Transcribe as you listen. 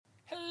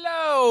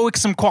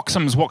Wixom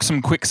quoxums,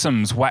 woxum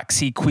quicksums,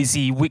 waxy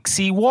quizzy,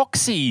 wixy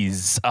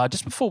woxies.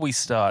 Just before we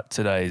start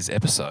today's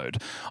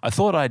episode, I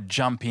thought I'd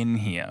jump in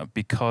here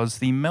because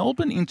the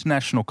Melbourne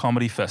International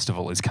Comedy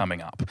Festival is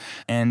coming up,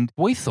 and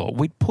we thought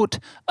we'd put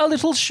a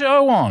little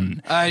show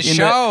on. A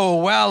show?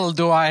 Well,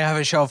 do I have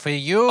a show for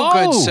you,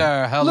 good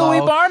sir? Hello.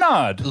 Louis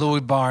Barnard.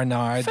 Louis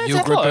Barnard. Fantastic.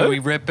 You grip Hello. it, we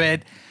rip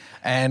it.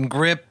 And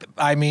grip,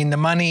 I mean the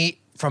money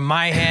from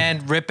my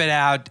hand, rip it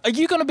out. Are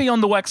you going to be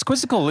on the Wax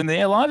Quizzical in the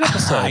Air Live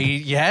episode?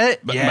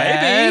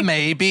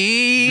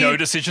 Maybe. No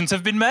decisions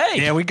have been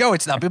made. There we go.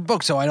 It's not been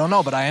booked, so I don't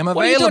know, but I am What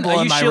are you doing? available Are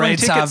you and my shilling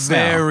rates are tickets now?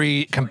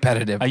 very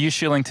competitive. Are you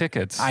shilling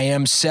tickets? I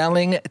am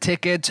selling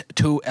tickets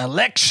to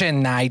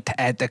election night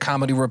at the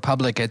Comedy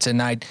Republic. It's a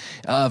night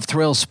of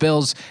thrill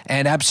spills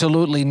and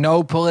absolutely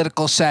no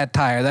political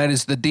satire. That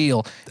is the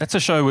deal. That's a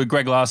show with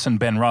Greg Larson,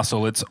 Ben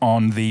Russell. It's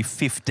on the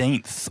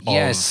 15th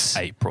Yes.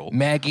 of April.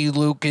 Maggie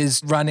Luke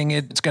is running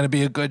it. It's going to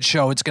be a good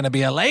show. It's going to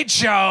be a late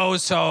show,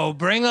 so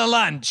bring a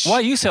lunch. Why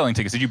are you selling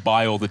tickets? Did you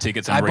buy all the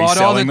tickets and I reselling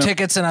bought all the them?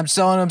 tickets and I'm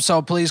selling them,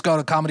 so please go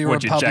to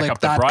Would you jack up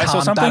the price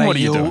or something? What are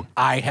you doing?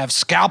 I have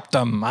scalped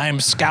them.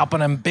 I'm scalping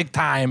them big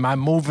time.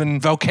 I'm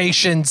moving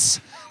vocations.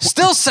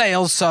 Still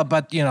sales,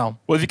 but you know.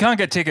 Well, if you can't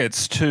get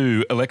tickets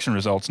to election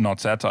results, not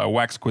satire,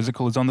 Wax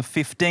Quizzical is on the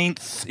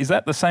 15th. Is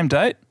that the same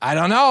date? I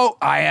don't know.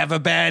 I have a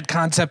bad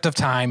concept of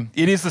time.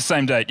 It is the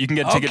same date. You can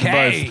get tickets to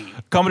both.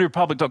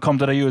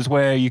 ComedyRepublic.com.au is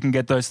where you can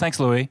get those.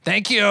 Thanks, Louis.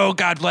 Thank you.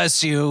 God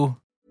bless you.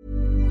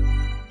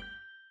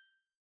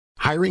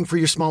 Hiring for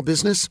your small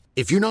business?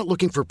 If you're not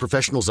looking for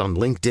professionals on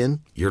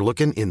LinkedIn, you're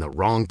looking in the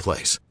wrong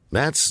place.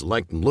 That's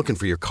like looking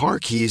for your car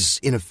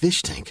keys in a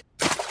fish tank.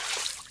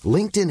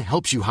 LinkedIn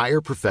helps you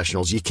hire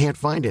professionals you can't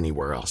find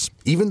anywhere else,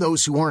 even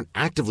those who aren't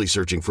actively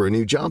searching for a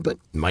new job but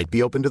might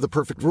be open to the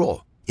perfect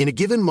role. In a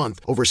given month,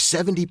 over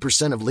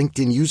 70% of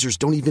LinkedIn users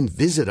don't even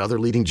visit other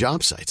leading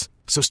job sites.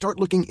 So start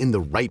looking in the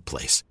right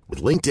place.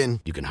 With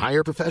LinkedIn, you can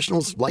hire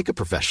professionals like a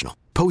professional.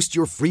 Post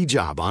your free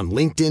job on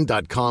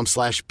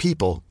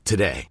linkedin.com/people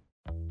today.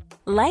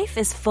 Life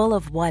is full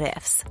of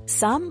what-ifs.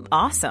 Some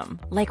awesome,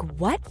 like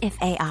what if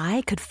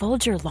AI could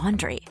fold your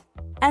laundry?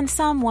 And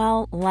some,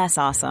 well, less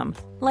awesome,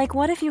 like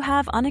what if you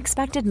have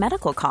unexpected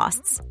medical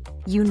costs?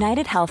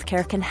 United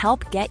Healthcare can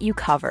help get you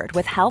covered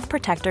with Health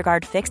Protector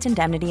Guard fixed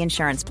indemnity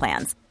insurance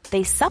plans.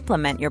 They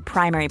supplement your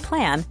primary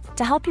plan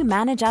to help you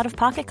manage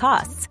out-of-pocket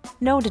costs.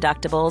 No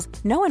deductibles,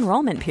 no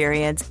enrollment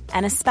periods,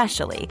 and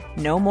especially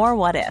no more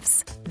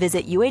what-ifs.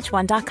 Visit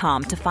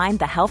uh1.com to find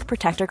the Health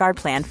Protector Guard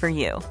plan for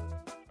you.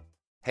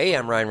 Hey,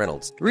 I'm Ryan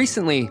Reynolds.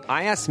 Recently,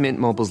 I asked Mint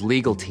Mobile's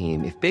legal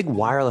team if big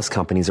wireless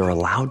companies are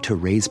allowed to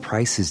raise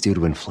prices due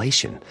to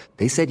inflation.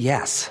 They said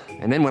yes.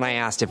 And then when I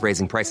asked if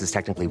raising prices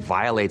technically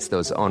violates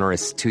those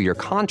onerous two-year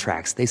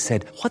contracts, they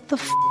said, "What the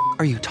f***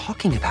 are you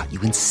talking about,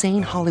 you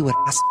insane Hollywood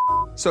ass?"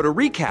 So to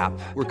recap,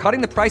 we're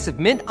cutting the price of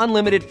Mint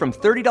Unlimited from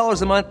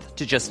 $30 a month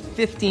to just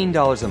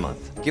 $15 a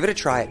month. Give it a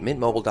try at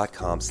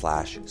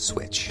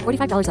mintmobile.com/switch.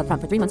 $45 up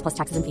front for 3 months plus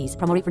taxes and fees.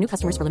 Promo rate for new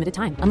customers for limited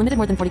time. Unlimited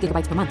more than 40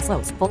 gigabytes per month.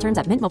 Slows full terms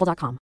at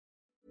mintmobile.com.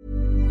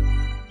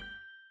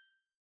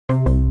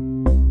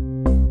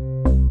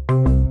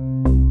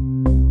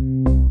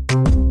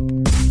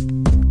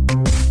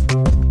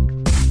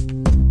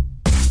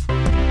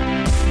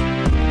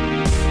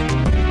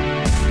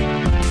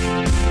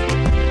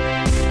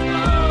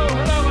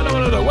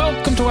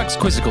 Welcome to Wax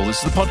Quizzical.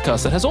 This is the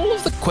podcast that has all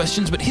of the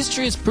questions, but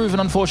history has proven,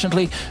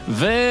 unfortunately,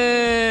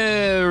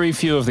 very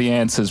few of the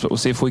answers. But we'll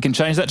see if we can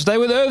change that today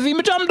with Urvi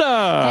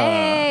Majumdar.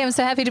 Hey, I'm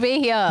so happy to be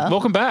here.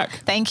 Welcome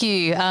back. Thank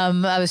you.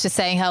 I was just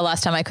saying how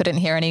last time I couldn't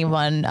hear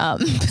anyone.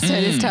 So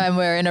this time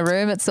we're in a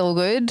room. It's all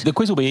good. The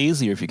quiz will be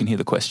easier if you can hear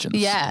the questions.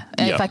 Yeah.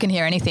 And if I can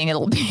hear anything,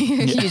 it'll be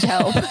a huge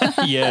help.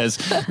 Yes.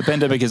 The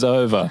pandemic is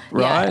over,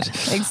 right?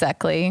 Yeah,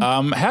 exactly.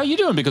 How are you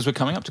doing? Because we're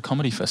coming up to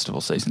comedy festival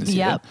season this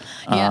year.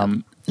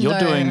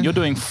 You're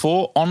doing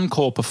 4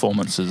 encore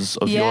performances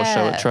of your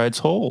show at Trades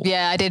Hall.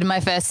 Yeah, I did my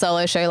first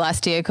solo show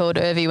last year called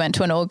Urvi Went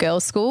to an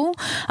All-Girls School.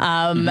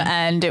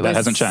 And it that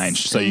hasn't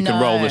changed, so you can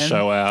roll the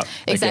show out.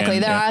 Exactly.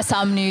 Again. There are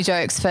some new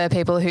jokes for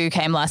people who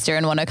came last year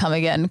and want to come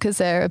again because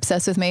they're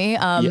obsessed with me.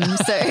 It's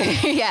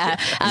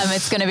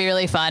going to be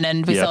really fun,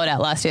 and we sold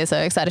out last year, so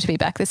excited to be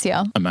back this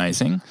year.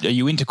 Amazing. Are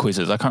you into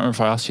quizzes? I can't remember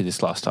if I asked you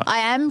this last time. I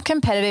am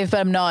competitive, but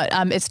I'm not.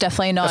 It's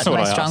definitely not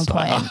my strong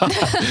point.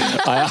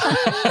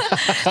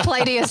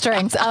 Play to your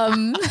strengths.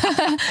 No,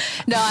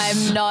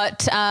 I'm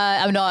not.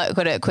 I'm not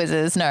good at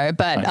quizzes. No,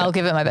 but okay. I'll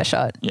give it my best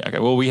shot. Yeah. Okay.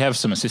 Well, we have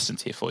some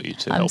assistants here for you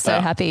to help out. I'm so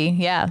happy.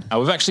 Yeah.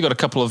 We've actually got a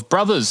couple of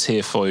brothers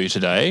here for you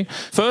today.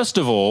 First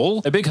of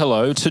all, a big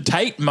hello to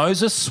Tate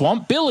Moses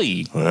Swamp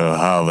Billy. Well,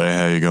 hi there.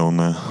 How you going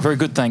there? Very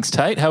good, thanks,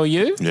 Tate. How are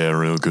you? Yeah,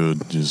 real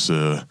good. Just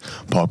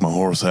parked my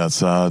horse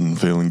outside and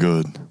feeling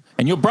good.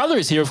 And your brother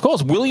is here, of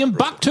course, William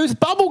Bucktooth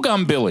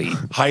Bubblegum Billy.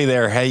 Hey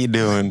there, how you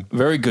doing?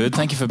 Very good.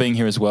 Thank you for being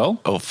here as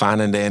well. Oh, fine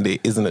and dandy.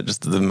 Isn't it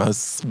just the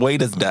most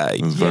sweetest day?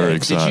 It was very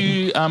exciting.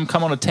 Did you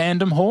come on a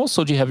tandem horse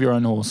or do you have your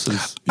own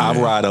horses? I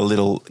ride a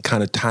little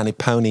kind of tiny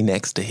pony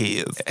next to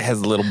his. It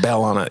has a little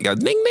bell on it. It goes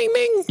ding, ding,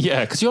 ding.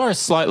 Yeah, because you are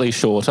slightly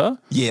shorter.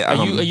 Yeah.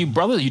 Are you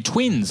brothers? Are you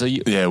twins? Are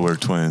you? Yeah, we're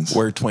twins.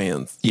 We're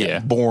twins. Yeah.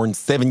 Born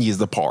 7 years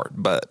apart,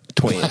 but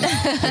twins.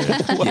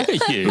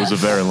 It was a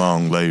very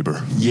long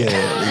labor.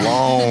 Yeah,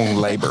 long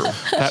labor.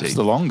 Perhaps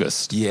the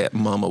longest. Yeah,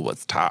 Mama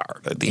was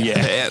tired at the end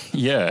of that.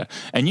 Yeah.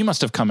 And you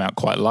must have come out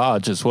quite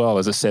large as well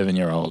as a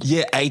 7-year-old.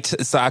 Yeah, 8.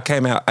 So I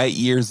came out 8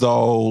 years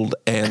old,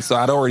 and so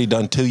I'd already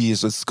done 2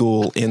 years of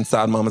school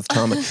inside Mama's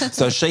tummy.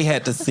 So she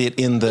had to sit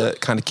in the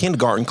kind of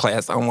kindergarten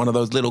class on one of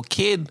those little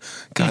kid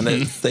kind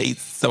of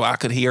seats, so I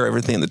could hear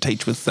everything the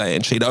teacher was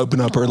saying. She'd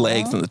open up her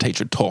legs, and the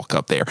teacher would talk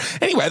up there.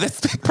 Anyway, that's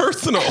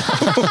personal.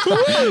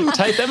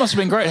 Tate, that must have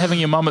been great having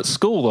your mum at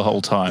school the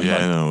whole time.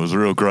 Yeah, no, it was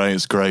real great.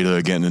 It's great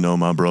getting to know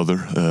my brother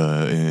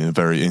in a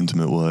very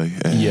intimate way.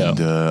 And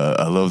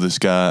I love this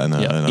guy. And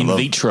I In love,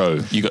 vitro,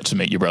 you got to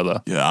meet your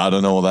brother. Yeah, I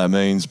don't know what that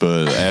means,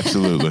 but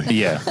absolutely.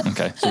 Yeah,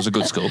 okay. So it was a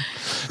good school.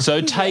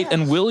 So Tate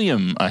and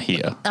William are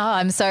here. Oh,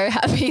 I'm so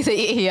happy that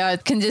you're here. I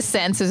can just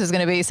sense this is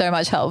going to be so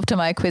much help to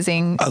my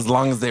quizzing. As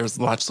long as there's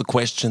lots of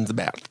questions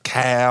about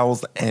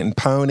cows and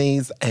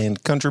ponies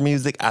and country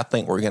music, I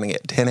think we're going to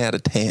get 10 out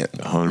of 10.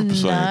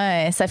 100%.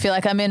 Nice. I feel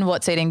like I'm in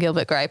What's Eating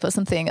Gilbert Grape or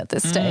something at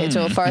this stage,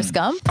 or Forrest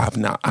Gump. I've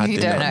not. I You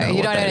do don't not know. know. You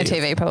what don't own a that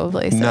is. TV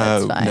probably, so No,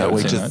 it's fine. no, we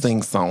Very just nice.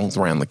 sing songs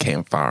around the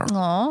campfire.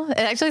 Aw, it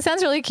actually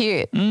sounds really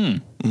cute.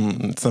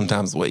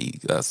 Sometimes we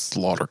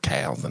slaughter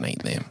cows and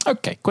eat them.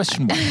 Okay,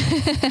 question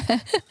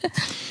 1.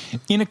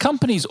 In a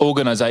company's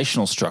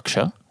organizational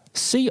structure,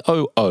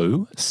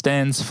 COO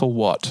stands for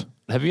what?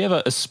 Have you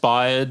ever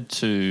aspired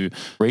to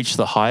reach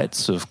the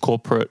heights of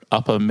corporate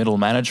upper middle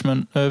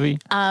management, Urvi?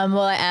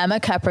 Well, I am a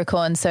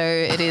Capricorn, so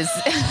it is.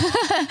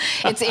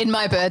 It's in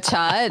my birth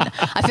chart.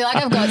 I feel like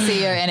I've got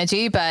CEO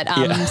energy, but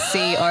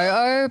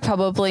COO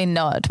probably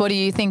not. What do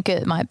you think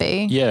it might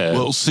be? Yeah.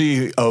 Well,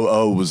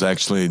 COO was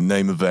actually the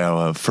name of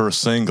our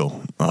first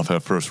single off our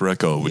first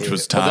record, which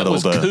was Well, that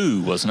titled... was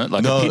coo, wasn't it?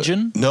 Like a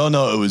pigeon? No,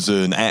 it was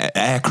an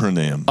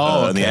acronym.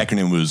 Oh, And the okay.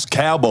 acronym was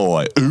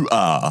Cowboy,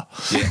 ooh-ah.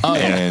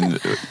 And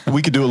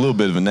we could do a little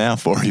bit of it now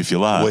for you if you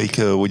like.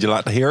 Would you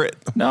like to hear it?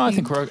 No, I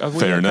think we're okay.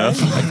 Fair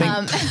enough.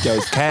 I think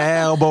Goes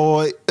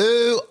cowboy,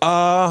 ooh,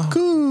 ah,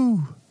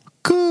 Coo,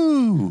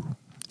 coo.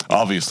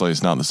 Obviously,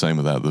 it's not the same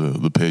without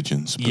the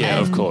pigeons. but- Yeah,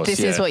 of course.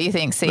 This yeah. is what you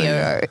think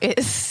COO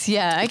is.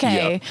 Yeah,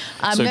 okay. Yeah.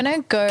 I'm So going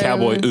to go.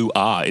 Cowboy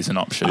ooh-ah is an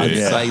option. I'd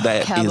say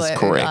that Cowboy, is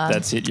correct. ooh-ah.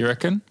 That's it, you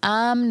reckon?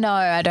 No,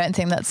 I don't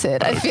think that's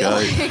it. I feel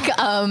like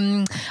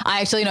I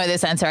actually know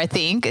this answer. I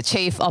think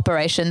Chief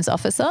Operations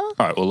Officer. All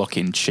right, we'll lock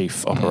in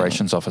Chief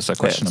Operations Officer.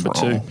 Question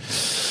That's number wrong.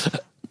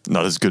 2.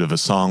 Not as good of a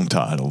song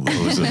title,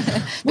 though, is it?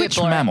 Which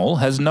boring. mammal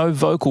has no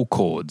vocal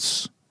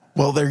cords?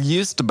 Well, there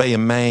used to be a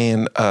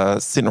man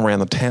sitting around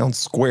the town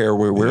square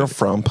where we're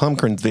from,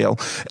 Pumpkinsville,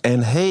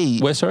 and he...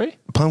 Where, sorry?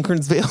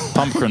 Pumpkinsville?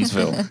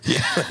 Pumpkinsville.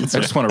 I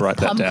just want to write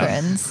that down.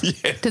 Pumpkins.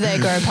 Do they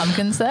grow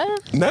pumpkins there?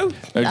 No.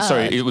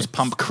 Sorry, it was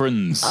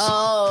pumpkins.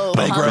 Oh,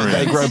 They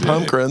grow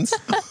pumpkins.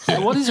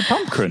 What is a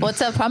pumpkin? what's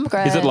a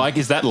pumpkin? Is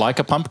that like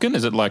a pumpkin?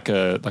 Is it like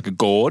a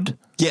gourd?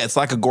 Yeah, it's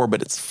like a gourd,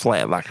 but it's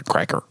flat like a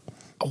cracker.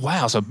 Oh,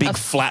 wow, so a big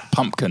flat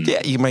pumpkin.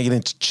 Yeah, you can make it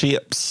into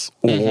chips,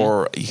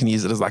 or you can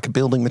use it as like a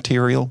building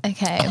material.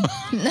 Okay.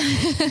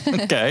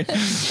 Okay.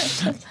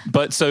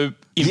 But so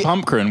in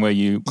Pumpkin, where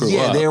you grew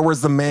up. There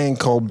was a man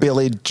called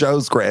Billy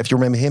Joesgraf. You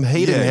remember him?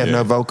 He didn't have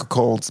no vocal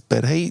cords,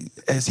 but he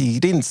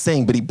didn't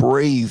sing, but he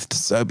breathed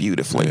so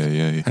beautifully.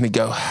 Yeah. And he'd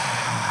go,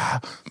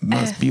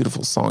 most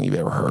beautiful song you've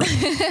ever heard.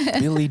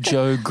 Billy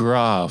Joe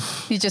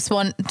Graff. You just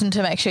want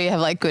to make sure you have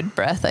like good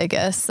breath, I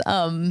guess.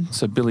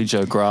 So Billy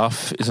Joe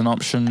Graff is an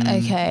option.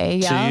 Okay,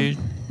 yeah. To you?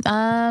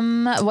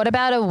 What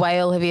about a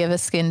whale? Have you ever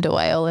skinned a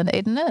whale and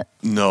eaten it?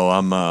 No,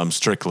 I'm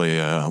strictly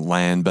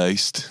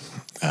land-based.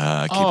 Keep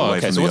away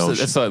from the ocean.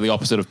 That's like the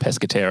opposite of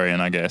pescatarian,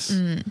 I guess.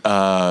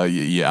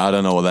 Yeah, I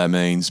don't know what that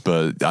means,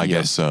 but I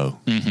guess so.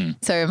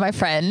 So my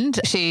friend,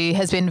 she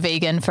has been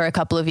vegan for a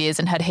couple of years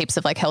and had heaps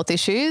of like health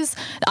issues.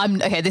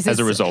 This is As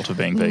a result of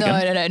being vegan.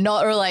 No,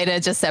 not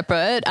related, just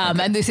separate.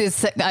 And this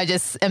is, I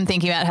just am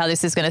thinking about how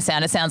this is going to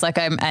sound. It sounds like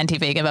I'm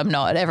anti-vegan, but I'm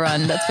not.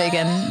 Everyone that's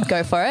vegan,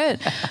 go for it.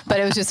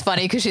 But it was just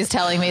funny because she's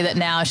telling me that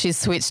now she's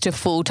switched to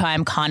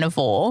full-time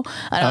carnivore.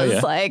 And I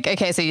was like,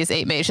 okay, so you just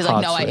eat meat. She's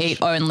like, no, I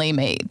eat only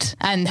meat.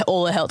 And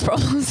all the health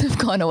problems have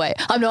gone away.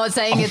 I'm not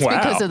saying it's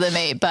because of the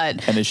meat,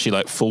 but... And is she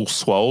like full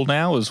swole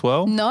now as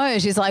well? No,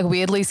 she's like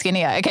weirdly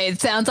skinnier. Okay,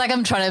 it sounds like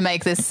I'm trying to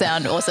make this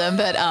sound awesome,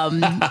 but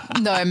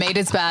no, meat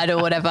is bad or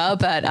whatever,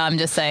 but I'm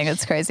just saying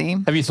it's crazy.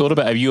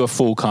 Have you a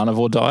full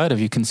carnivore diet?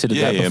 Have you considered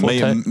that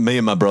before? Me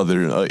and my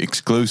brother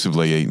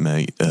exclusively eat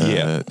meat.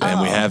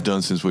 And we have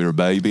done since we were a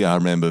baby. I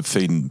remember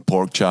feeding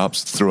pork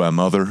chops through our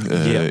mother.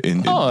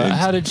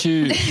 How did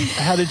you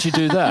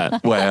do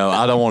that? Well,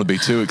 I don't want to be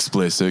too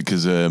explicit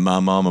because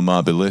my mama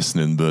might be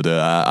listening, but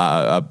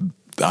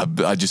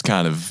I just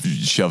kind of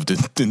shoved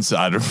it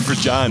inside her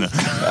vagina.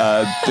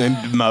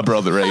 And my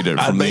brother ate it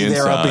from the inside.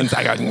 There up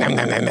inside. I go, nom,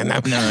 nom, nom, nom,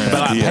 nom.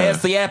 But I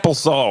passed the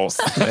applesauce.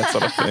 That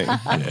sort of thing.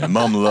 Yeah,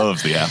 Mum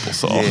loves the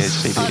applesauce. Yeah,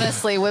 she did.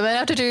 Honestly, women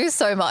have to do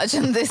so much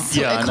in this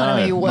Yeah,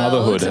 economy I know. world.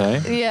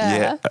 Motherhood, hey?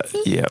 Yeah.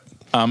 Yeah.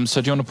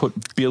 So do you want to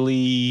put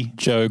Billy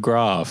Joe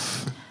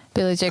Graff?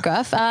 Billy Joe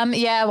Graff.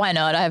 Yeah, why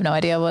not? I have no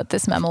idea what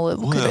this mammal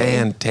could be.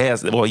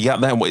 Fantastic. Well, you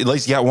got that. At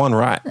least you got one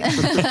right.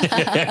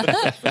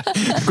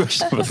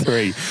 Question number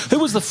 3. Who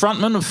was the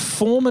frontman of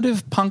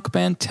formative punk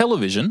band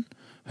Television,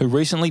 who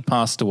recently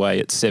passed away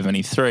at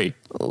 73?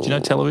 Do you know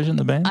Television,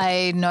 the band?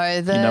 I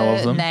know the know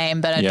of them? name,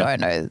 but I don't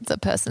know the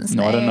person's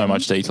No, name. I don't know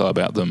much detail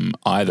about them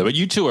either. But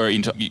you two are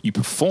you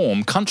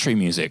perform country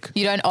music.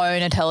 You don't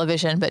own a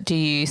television, but do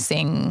you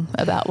sing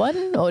about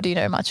one, or do you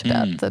know much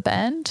about the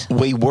band?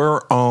 We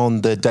were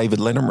on the David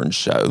Letterman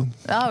show.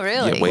 Oh,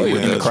 really? Yeah, we were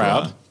in the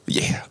crowd.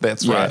 Yeah,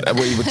 that's Yeah. right.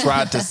 We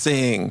tried to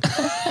sing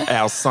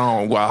our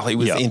song while he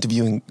was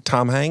interviewing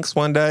Tom Hanks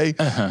one day,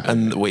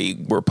 and we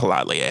were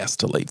politely asked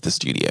to leave the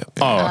studio.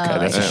 Oh, okay,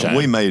 that's a shame.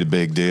 We made a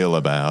big deal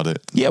about it.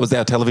 Yeah, it was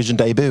our television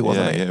debut,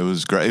 wasn't it? Yeah, it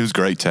was great. It was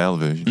great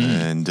television,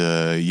 and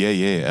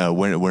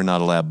we're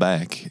not allowed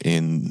back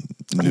in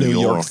New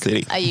York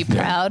City. Are you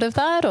proud of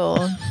that,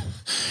 or?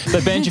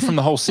 They banned you from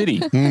the whole city.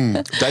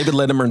 David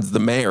Letterman's the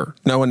mayor.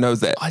 No one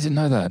knows that. I didn't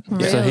know that. So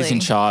he's Really? in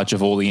charge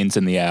of all the ins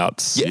and the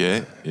outs.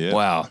 Yeah.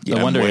 Wow. No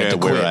And wonder he had to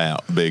we're quit.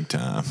 out big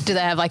time. Do they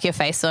have like your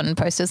face on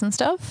posters and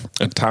stuff?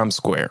 At Times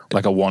Square.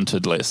 Like a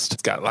wanted list.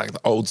 It's got like the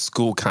old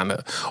school kind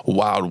of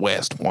Wild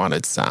West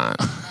wanted sign.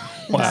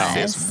 Wow. It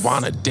says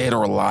wanted dead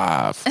or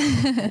alive.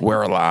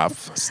 We're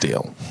alive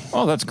still.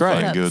 Oh, that's great.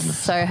 Thank That's goodness.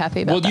 so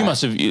happy about Well, that. you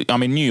must have. I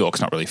mean, New York's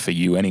not really for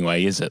you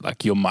anyway, is it?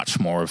 Like, you're much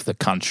more of the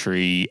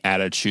country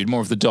attitude,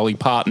 more of the Dolly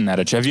Parton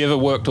attitude. Have you ever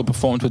worked or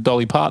performed with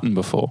Dolly Parton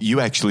before? You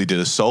actually did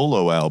a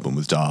solo album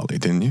with Dolly,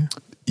 didn't you?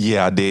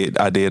 Yeah, I did.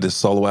 I did a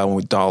solo album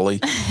with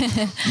Dolly.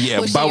 Yeah,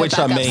 Was she by your which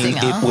I backup mean singer?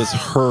 it was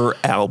her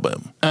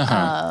album.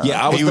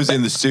 Yeah, He was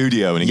in the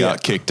studio and he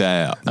got kicked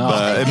out,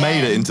 but it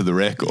made it into the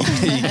record.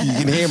 you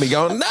can hear me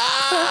going, no!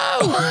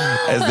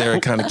 As they're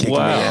kind of kicking me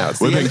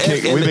out. We've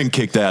See, been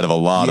kicked out of a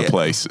lot of Yeah.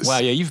 places. Wow,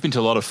 yeah, you've been to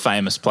a lot of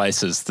famous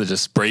places that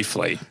just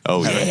briefly.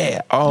 Oh yeah.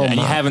 Yeah. Oh, And you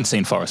my. haven't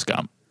seen Forrest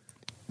Gump.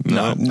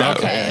 No.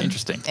 Okay,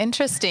 interesting.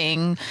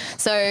 Interesting.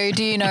 So,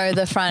 do you know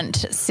the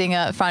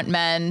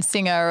frontman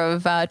singer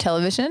of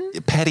television?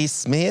 Patty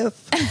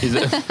Smith. Is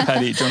it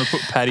Patty? Do you want to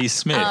put Patty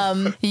Smith?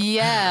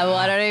 Yeah. Well,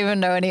 I don't even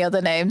know any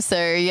other names. So,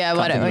 yeah.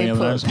 Why don't we You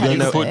put Patty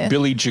can put Smith?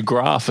 Billy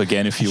Graff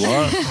again if you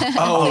want.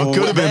 Oh,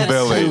 could have been that's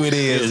Billy. who it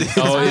is.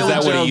 Oh, is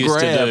that what he used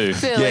to do?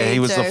 Billy Yeah, he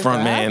was the Joe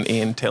front Graff? man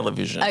in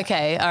television.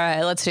 Okay. All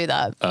right. Let's do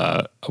that.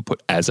 I'll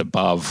put as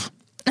above.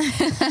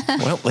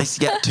 Well, at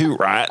least you got 2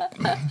 right.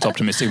 It's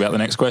optimistic about the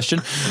next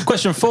question.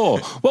 Question 4.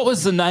 What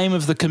was the name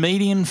of the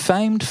comedian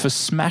famed for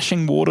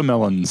smashing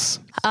watermelons?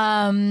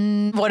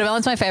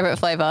 Watermelon's my favorite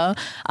flavor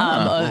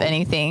of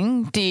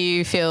anything. Do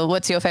you feel?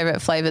 What's your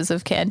favorite flavors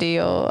of candy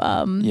or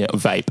Yeah,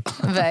 vape.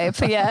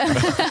 vape? Yeah.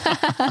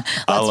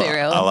 Let's be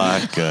real.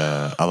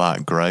 I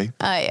like grape.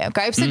 Oh yeah,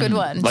 grape's a good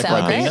one. Like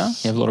Sour grape?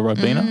 Ribena? You have a lot of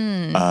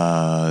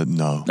Ribena?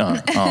 No. No.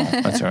 Oh,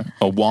 that's right.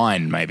 Or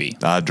wine, maybe.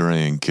 I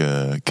drink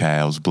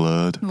cow's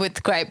blood.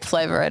 With grape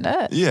flavor in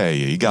it. Yeah.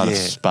 You got to Yeah.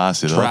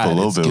 spice it Try up a it,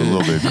 little it's bit, good. a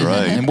little bit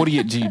grape. And what do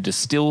you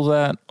distill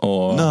that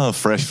or No,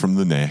 fresh from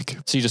the neck.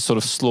 So you just sort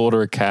of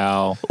slaughter a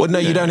cow? Well, no,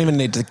 you don't even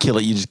need to kill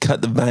it. You just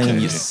cut the vein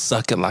and you Yeah.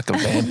 suck it like a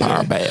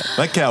vampire bat.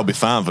 That cow will be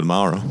fine for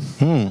tomorrow.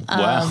 Wow.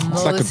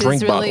 Well, like a this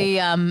drink is really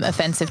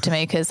offensive to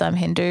me because I'm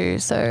Hindu.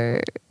 So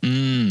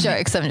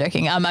jokes. I'm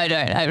joking. I'm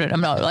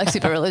not like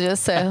super religious.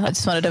 So I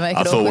just wanted to make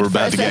I it thought we awkward were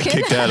about for to a get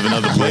second. kicked out of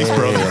another place,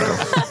 brother.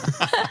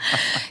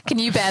 Can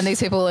you ban these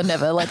people and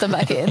never let them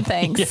back in?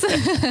 Thanks.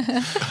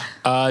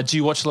 Do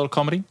you watch a lot of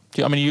comedy?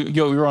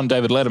 You're on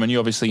David Letterman. You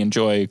obviously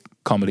enjoy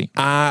comedy.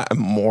 I am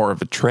more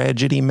of a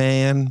tragedy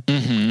man.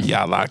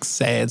 Yeah, I like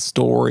sad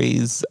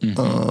stories.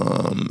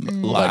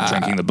 Like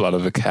drinking the blood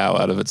of a cow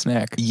out of its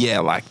neck. Yeah,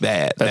 like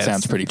that. That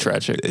sounds pretty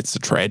tragic. It's a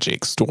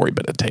tragic story,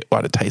 but it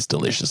tastes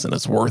delicious and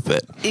it's worth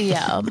it.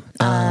 Yeah.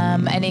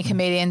 Any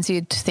comedians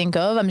you'd think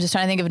of? I'm just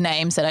trying to think of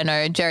names that I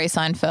know. Jerry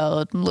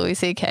Seinfeld, Louis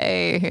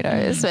C.K. Who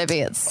knows? Maybe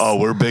it's. Oh,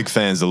 we're big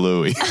fans of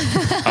Louis.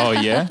 Oh,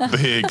 yeah?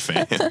 Big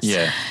fans.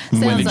 Yeah.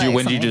 Sounds When did like you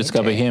something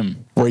discover you do.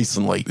 him?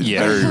 Recently. Yeah.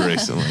 Very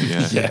recently,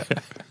 yeah.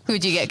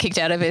 Would you get kicked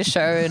out of his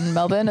show in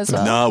Melbourne as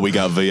well? No, we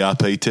got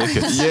VIP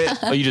tickets. Yeah.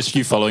 Are you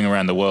following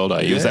around the world,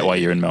 are you? Is that why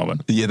you're in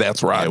Melbourne? Yeah,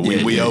 that's right. We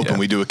Yeah, open. yeah.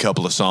 We do a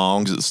couple of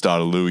songs at the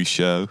start of Louis'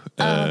 show.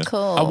 Oh,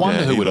 cool. I wonder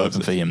Yeah, who he would loves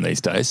open it. for him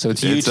these days. So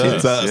it's you It's two.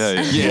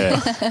 us.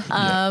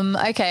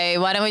 Yeah. Okay,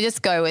 why don't we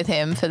just go with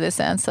him for this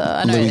answer?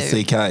 I Louis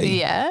C.K..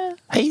 Yeah.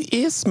 He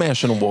is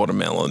smashing a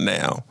watermelon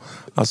now.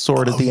 I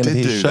saw it at Oh, the end of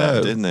did his do show.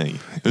 that, didn't he?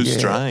 It was Yeah.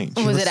 strange.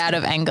 Was it out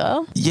of anger?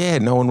 Yeah,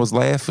 no one was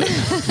laughing.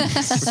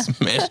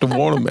 Smashed a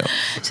watermelon.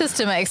 Just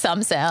to make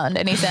some sound,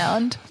 any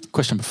sound?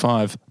 Question number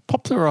 5.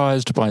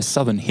 Popularized by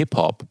Southern hip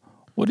hop,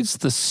 what is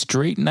the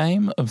street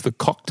name of the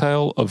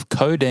cocktail of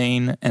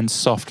codeine and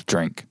soft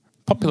drink?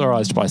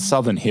 Popularized by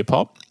Southern hip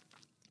hop,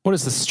 What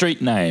is the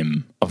street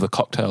name of the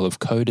cocktail of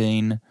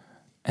codeine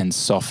and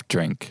soft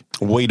drink?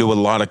 We do a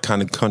lot of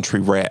kind of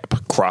country rap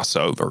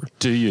crossover.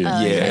 Do you?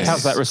 Yes.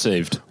 How's that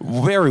received?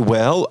 Very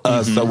well.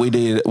 So we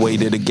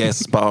did a guest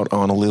spot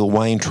on a Lil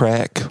Wayne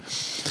track.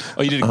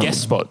 Oh, you did a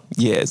guest spot?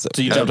 Yes.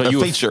 So you a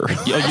feature.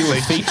 You were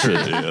featured.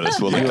 Yeah,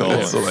 that's what they call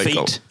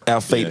it.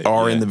 Our feet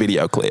are in the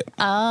video clip.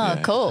 Oh,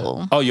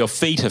 cool. Oh, your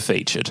feet are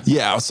featured.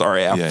 Yeah,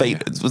 sorry. Our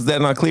feet. Was that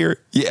not clear?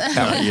 Yeah.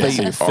 Our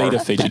So your feet are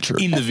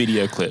featured in the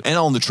video clip. And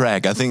on the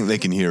track, I think they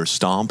can hear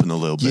stomping a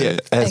little bit. Yeah,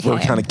 as we're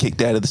kind of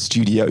kicked out of the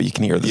studio, you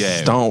can hear the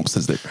stomps.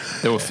 As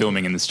they were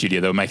filming in the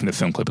studio. They were making the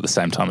film clip at the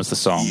same time as the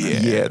song.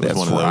 Yeah, that's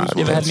one of right. those.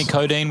 You ever had any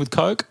codeine with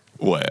Coke?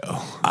 Well,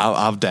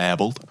 I've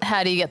dabbled.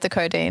 How do you get the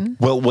codeine?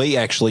 Well, we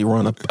actually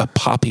run a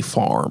poppy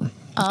farm.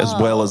 As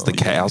well as the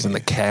cows, and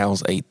the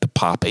cows eat the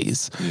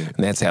poppies, and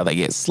that's how they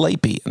get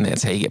sleepy, and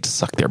that's how you get to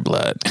suck their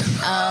blood.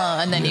 Oh,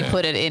 and then you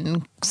put it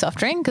in soft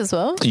drink as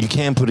well? You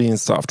can put it in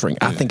soft drink.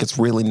 I think it's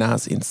really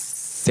nice in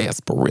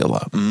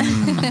sarsaparilla.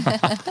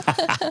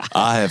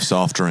 I have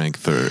soft drink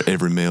for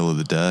every meal of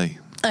the day.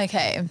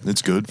 Okay.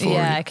 It's good for you.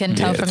 Yeah, I can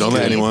tell from Don't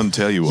let anyone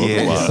tell you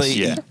otherwise.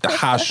 See,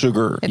 high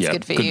sugar. It's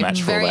good for good you.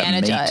 match for Very all that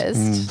meat.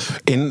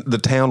 energized. In the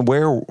town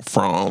we're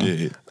from,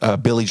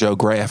 Billy Joe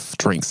Graff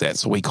drinks that,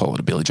 so we call it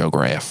a Billy Joe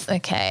Graff.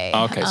 Okay.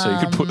 Okay, so you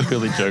could put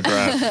Billy Joe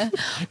Graff.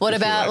 What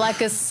about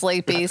like a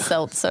sleepy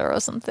seltzer or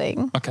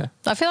something? Okay.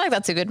 I feel like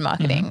that's a good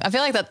marketing. I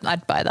feel like that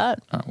I'd buy that.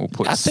 We'll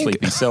put I think-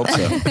 Sleepy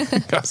Seltzer.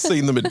 I've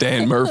seen them at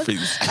Dan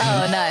Murphy's.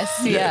 Oh,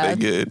 nice. Yeah. they're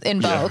good. In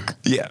bulk.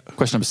 Yeah.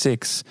 Question number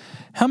 6.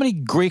 How many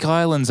Greek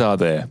islands are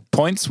there?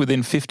 Points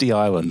within 50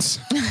 islands.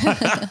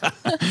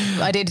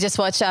 I did just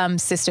watch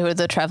Sisterhood of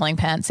the Traveling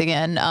Pants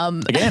again.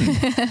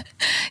 Again?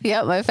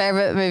 Yeah, my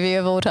favorite movie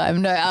of all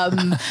time. No,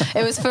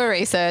 it was for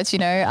research,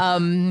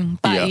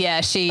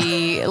 But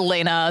she,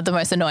 Lena, the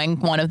most annoying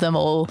one of them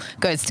all,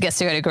 gets to go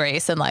to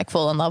Greece and like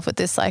fall in love with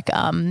this like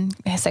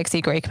sexy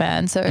Greek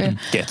man. So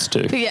Gets to.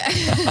 yeah,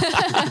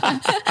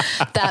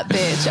 that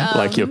bitch.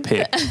 Like your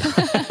pick.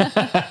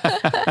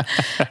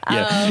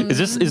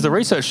 Is the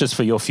research just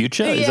for your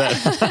future? Is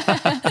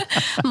that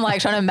I'm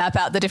like trying to map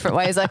out the different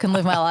ways I can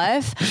live my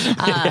life.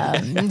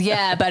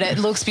 But it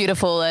looks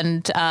beautiful,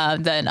 and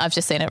then I've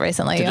just seen it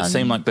recently. Did it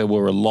seem like there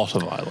were a lot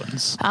of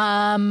islands?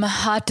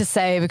 Hard to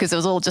say because it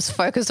was all just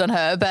focused on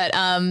her, but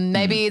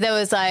maybe there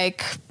was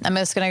like, I'm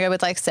just going to go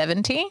with like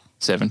 70.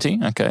 70.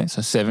 Okay,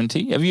 so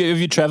 70. Have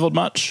you traveled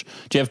much?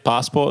 Do you have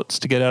passports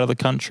to get out of the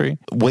country?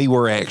 We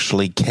were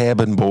actually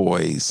cabin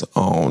boys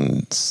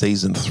on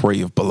season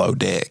 3 of Below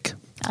Deck.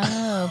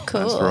 Oh,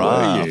 cool. That's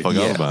right. I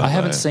forgot about that. I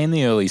haven't seen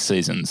the early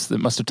seasons. That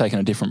must have taken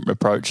a different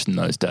approach in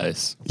those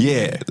days.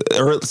 Yeah.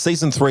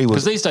 Season 3 Because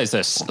was these days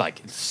they're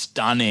like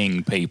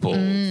stunning people,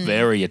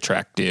 very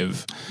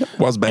attractive.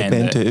 was back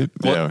then too.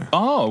 Yeah.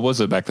 Oh,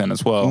 was it back then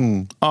as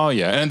well? Oh,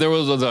 yeah. And there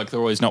was like they're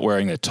always not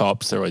wearing their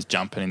tops. They're always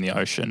jumping in the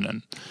ocean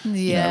and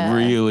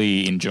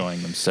really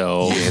enjoying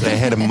themselves. Yeah, they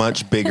had a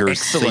much bigger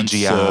Excellent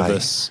CGI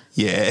service.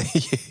 Yeah.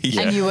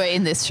 And you were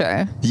in this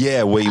show?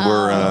 Yeah, we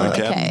were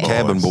okay.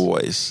 cabin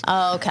boys.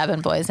 Oh,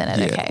 cabin boys in it.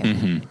 Yeah.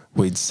 Okay.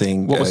 We'd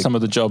sing. What were some of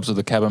the jobs of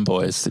the cabin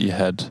boys that you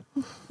had?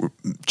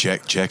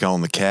 Check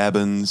on the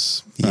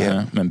cabins.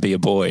 And be a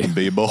boy.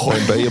 Be a boy.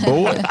 Be a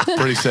boy.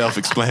 Pretty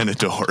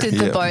self-explanatory. Did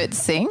the boat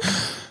sink?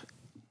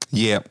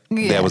 Yeah,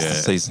 that was the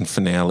season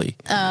finale.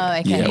 Oh,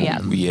 okay.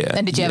 Yeah.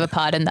 And did you have a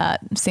part in that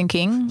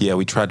sinking? Yeah,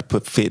 we tried to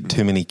fit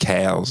too many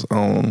cows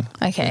on.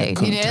 Okay.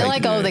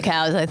 Like all the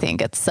cows, I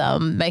think it's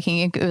making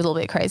it a little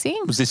bit crazy.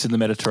 Was this in the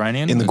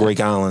Mediterranean? In the Greek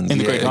islands. In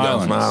the Greek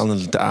islands. From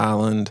island to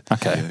island.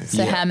 Okay.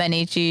 So how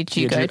many did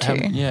you go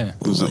to? Yeah.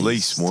 It was at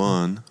least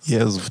one.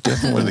 Yeah, it was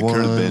definitely There one.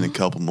 could have been a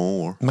couple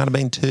more. Might have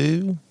been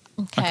 2.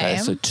 Okay,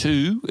 so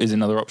 2 is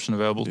another option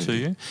available to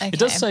you. Okay. It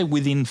does say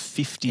within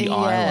 50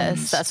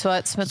 islands. Yes, that's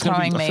what's It's gonna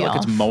throwing be, I me feel like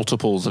off. it's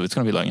multiples of it's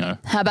going to be like,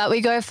 How about we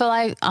go for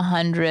like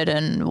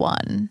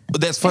 101?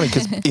 But that's funny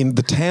because in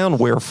the town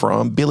we're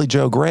from, Billy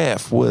Joe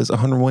Graff was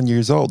 101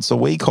 years old. So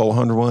we call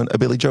 101 a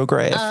Billy Joe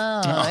Graff.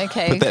 Oh,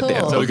 okay, Put that cool.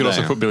 down. So we could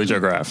also put Billy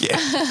Joe Graff.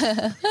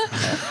 Yeah.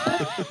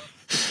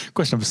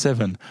 Question number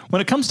 7.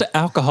 When it comes to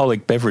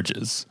alcoholic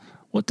beverages,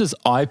 what does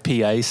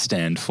IPA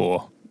stand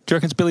for? Do you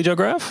reckon it's Billy Joe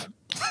Graff?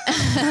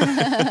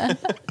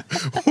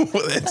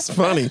 Well, that's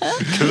funny.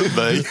 Could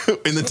be.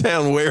 In the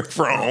town we're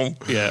from,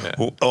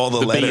 all the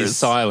letters. B is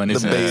silent,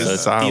 isn't the B it? is So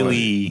it's silent.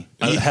 illy.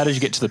 How did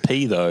you get to the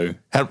P, though?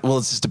 Well,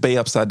 it's just a B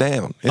upside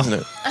down, isn't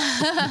it?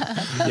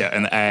 Yeah,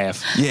 and the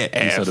AF. Yeah,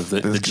 is sort of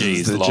the G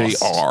is the lost.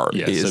 GR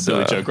Yeah, is, so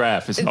Billy Joe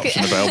Graff is an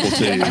option available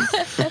to you.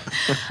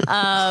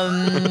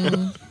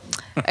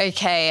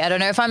 Okay, I don't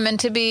know if I'm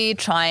meant to be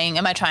trying.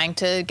 Am I trying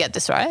to get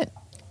this right?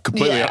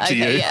 Completely up to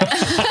you. Yeah.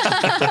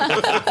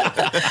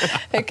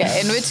 Okay,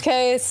 in which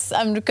case,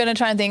 I'm going to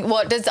try and think,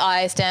 what does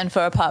I stand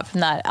for apart from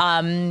that?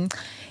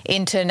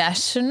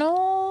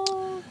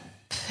 International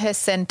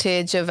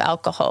percentage of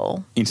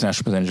alcohol?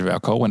 International percentage of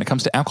alcohol. When it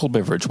comes to alcohol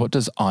beverage, what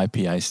does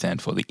IPA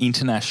stand for? The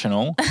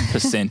International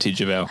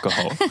Percentage of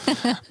Alcohol.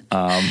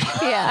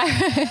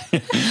 Yeah.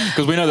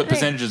 Because we know that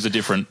percentages are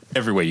different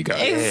everywhere you go.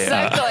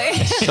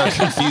 Exactly. So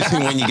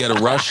confusing when you go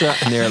to Russia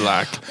and they're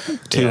like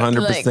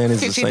 200%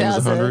 is the same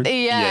as 100.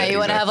 Yeah, you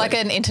want to have like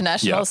an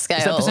international scale.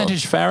 Is that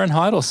percentage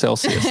Fahrenheit or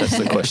Celsius? That's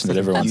the question that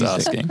everyone's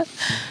asking.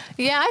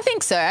 Yeah, I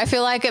think so. I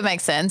feel like it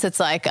makes sense. It's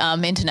like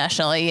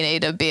internationally you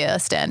need a beer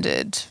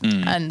standard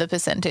and the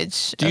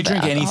percentage. Do you of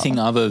drink alcohol. anything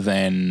other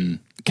than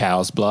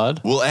cow's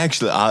blood? Well,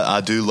 actually,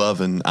 I do love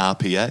an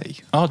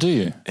IPA. Oh, do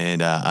you?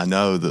 And I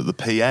know that the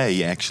PA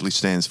actually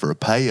stands for a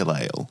pale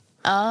ale.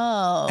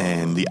 Oh.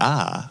 And the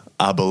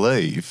I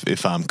believe,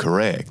 if I'm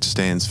correct,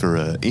 stands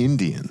for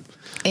Indian.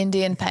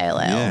 Indian pale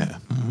ale. Yeah.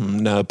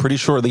 No, pretty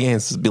sure the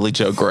answer is Billy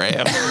Joe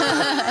Graham.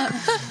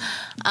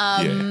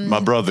 Yeah. My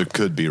brother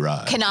could be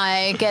right. Can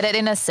I get it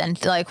in a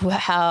sense? Like,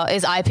 how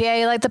is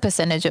IPA like the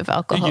percentage of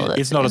alcohol? that's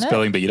It's not a in it?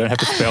 spelling bee. You don't have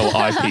to spell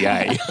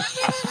IPA.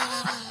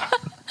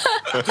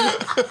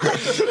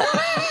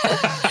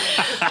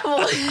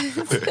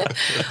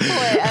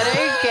 Wait, I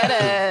don't get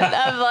it.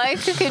 I'm like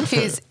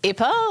confused.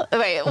 IPA?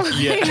 Wait.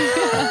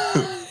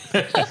 Yeah.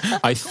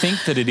 I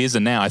think that it is a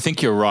noun. I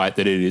think you're right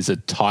that it is a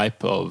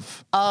type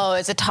of Oh,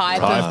 it's a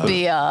type of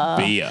beer.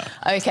 beer.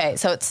 Okay,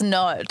 so it's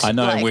not. I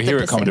know, like and we're the here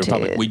at Comedy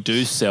percentage. Republic. We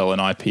do sell an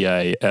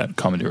IPA at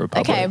Comedy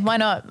Republic. Okay, why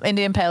not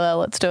Indian pale ale?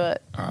 Let's do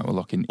it. All right, we'll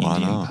lock in Why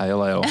Indian not?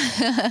 Pale Ale.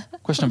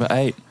 Question number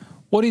 8.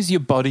 What is your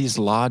body's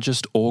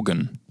largest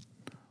organ?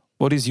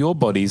 What is your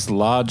body's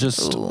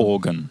largest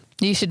organ?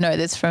 You should know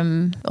this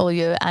from all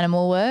your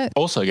animal work.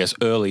 Also, I guess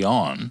early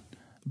on,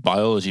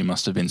 biology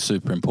must have been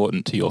super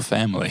important to your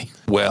family.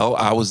 Well,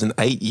 I was an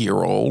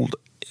 8-year-old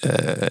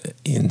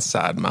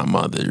inside my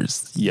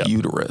mother's Yep.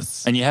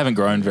 uterus. And you haven't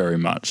grown very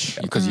much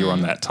because you're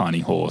on that tiny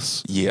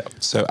horse. Yeah.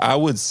 So I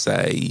would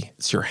say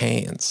it's your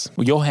hands.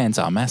 Well, your hands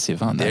are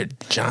massive, aren't They're they?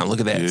 giant. Look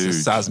at that. It's the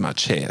Huge. size of my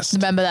chest.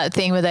 Remember that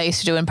thing where they used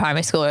to do in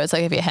primary school where it's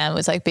like if your hand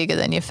was like bigger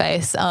than your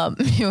face,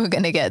 you were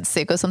going to get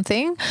sick or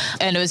something.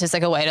 And it was just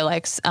like a way to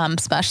like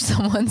smash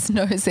someone's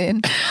nose in.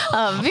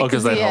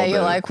 Because they hold you're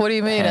their like, what do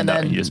you mean? hand And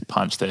up then you just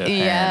punch their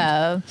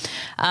hand.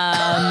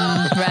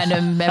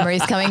 random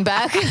memories coming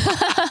back.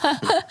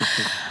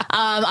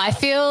 I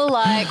feel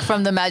like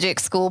from the Magic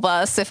School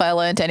Bus, if I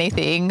learned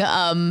anything,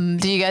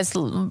 do you guys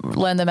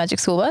learn the Magic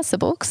School Bus, the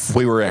books?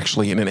 We were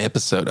actually in an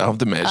episode of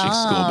the Magic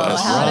School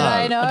Bus. How did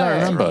I know? I don't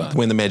remember.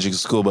 When the Magic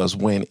School Bus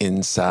went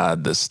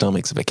inside the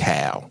stomachs of a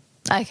cow,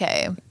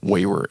 Okay.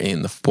 we were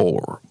in the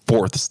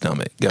fourth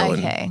stomach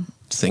going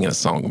singing a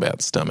song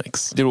about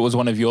stomachs. It was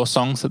one of your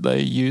songs that they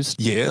used?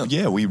 Yeah.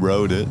 Yeah, we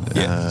wrote it.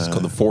 Yeah, it's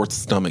called the Fourth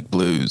Stomach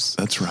Blues.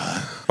 That's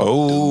right.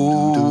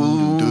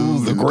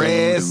 Oh, the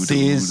grass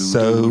is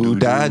so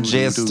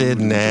digested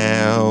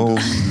now.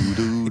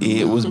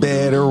 It was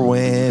better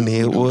when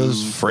it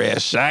was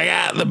fresh. I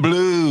got the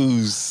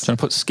blues. Trying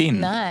to put skin.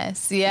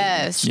 Nice.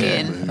 Yeah,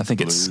 skin. I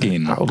think it's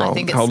skin. Hold I on,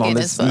 think it's hold on. skin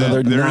There's as well.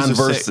 another There is 9 a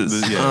sec-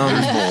 verses.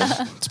 there's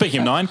more. Speaking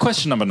of 9,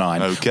 question number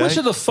 9. Okay. Which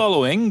of the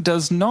following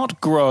does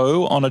not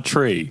grow on a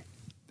tree?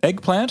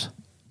 Eggplant,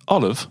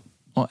 olive,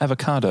 or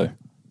avocado?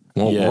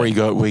 Well, Yeah.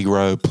 we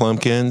grow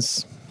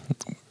plumpkins.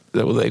 Is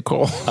that what they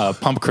call?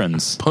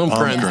 Pumpkins.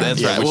 Pumpkins, that's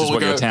Yeah, right. which Well, is we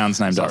what your grow- town's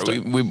named sorry,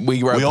 after. We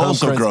grow We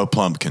also pumpkins. grow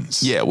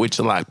pumpkins. Yeah, which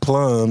are like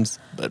plums,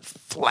 but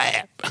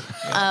flat.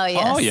 Oh,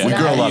 yes. Oh, yeah. We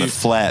grow a lot You- of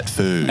flat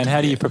food. And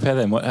how do you prepare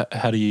them?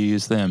 How do you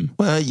use them?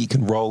 Well, you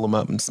can roll them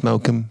up and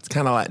smoke them. It's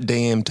kind of like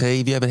DMT.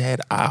 Have you ever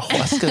had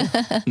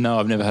ayahuasca? No,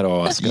 I've never had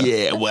ayahuasca.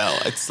 Yeah, well,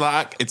 it's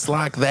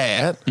like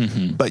that,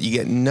 but you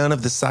get none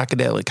of the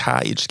psychedelic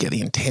high. You just get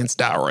the intense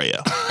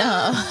diarrhea.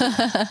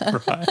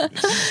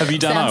 Have you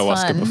done Sounds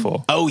ayahuasca fun.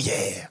 before? Oh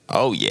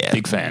yeah,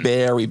 Big fan.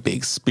 Very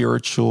big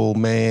spiritual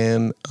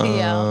man.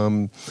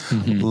 Yeah.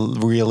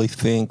 Really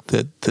think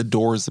that the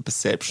doors of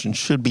perception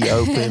should be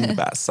opened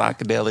by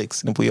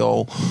psychedelics, and if we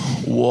all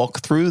walk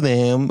through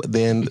them,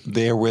 then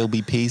there will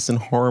be peace and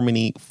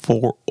harmony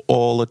for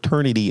all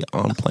eternity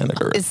on planet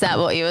Earth. Is that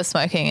what you were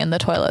smoking in the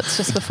toilets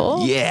just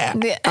before? Yeah.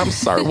 I'm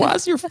sorry. Why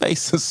is your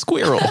face a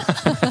squirrel?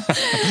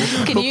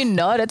 Can you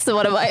not? It's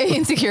one of my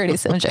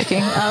insecurities. I'm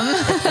joking.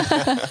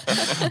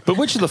 But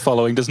which of the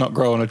following does not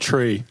grow on a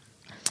tree?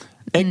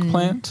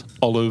 Eggplant,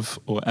 olive,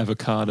 or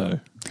avocado?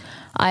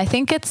 I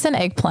think it's an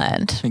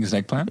eggplant. I think it's an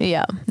eggplant.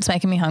 Yeah, it's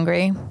making me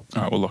hungry.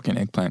 All right, we'll lock in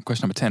eggplant.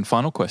 Question number 10.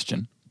 Final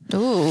question.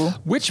 Ooh.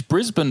 Which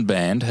Brisbane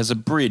band has a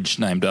bridge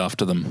named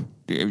after them?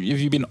 Have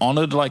you been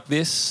honoured like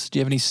this? Do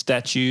you have any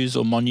statues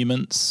or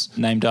monuments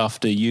named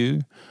after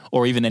you?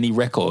 Or even any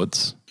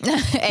records?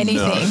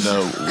 Anything.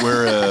 No,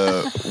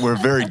 we're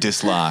very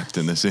disliked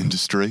in this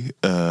industry.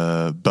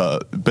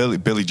 But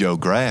Billy Joe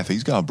Graff,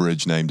 he's got a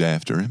bridge named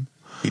after him.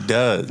 He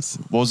does.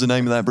 What was the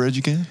name of that bridge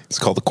again? It's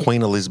called the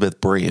Queen Elizabeth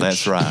Bridge.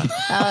 That's right.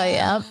 Oh,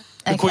 yeah.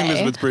 The Queen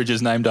Elizabeth Bridge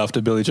is named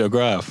after Billy Joe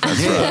Graff.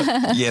 That's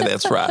right. Yeah,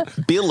 that's right.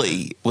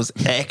 Billy was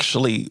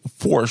actually,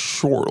 for a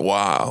short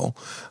while,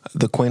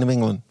 the Queen of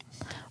England.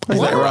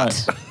 Is that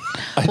right?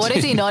 What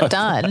has he not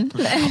done?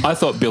 I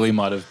thought Billy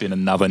might have been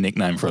another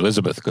nickname for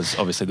Elizabeth because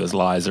obviously there's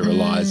Liza,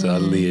 Eliza,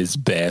 Liz,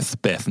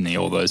 Beth, Bethany,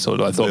 all those sort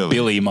of. I thought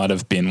Billy might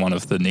have been one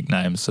of the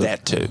nicknames.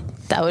 That too.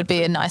 That would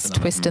be a nice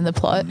twist in the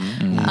plot.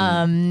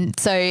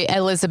 So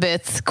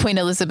Queen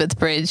Elizabeth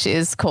Bridge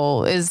is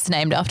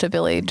named after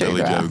Billy Joe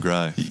Billy Graff. Joe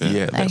Gray.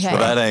 Yeah, that's Okay.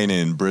 But that ain't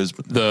in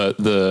Brisbane.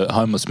 The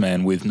homeless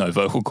man with no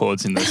vocal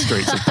cords in the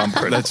streets of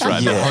Bumpkin. That's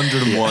right. Yeah. The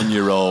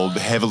 101-year-old,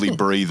 heavily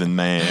breathing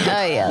man.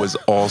 Oh, yeah. Was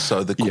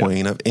also the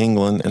Queen of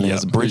England and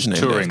has a bridge named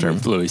touring after him.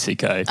 with Louis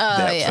C.K. Yes.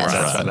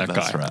 That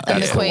That's guy. right.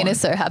 And That's the Queen one.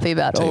 is so happy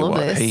about Tell you all of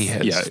what, this. he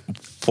has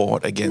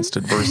fought against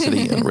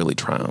adversity and really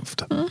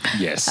triumphed.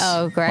 Yes.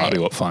 Oh, great. Might be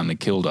what finally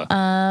killed her.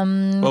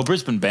 Well,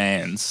 Brisbane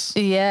bands,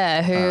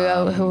 Yeah, who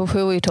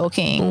are we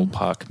talking?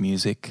 ballpark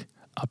music,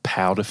 a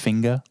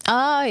Powderfinger.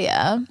 Oh,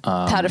 yeah.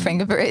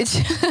 Powderfinger Bridge.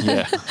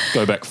 Yeah.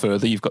 Go back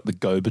further, you've got the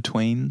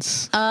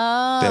Go-Betweens.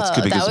 That's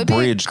good that because would be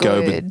bridge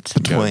good.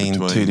 between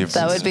Go-between. two different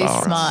That would be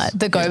stars. smart.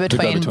 The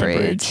Go-Between Go-Between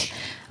Bridge.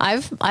 I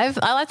like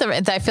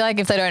I feel like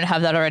if they don't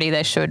have that already,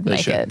 they should They make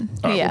should. it.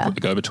 All right, Yeah. we'll put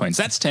the Go-Betweens.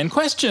 That's 10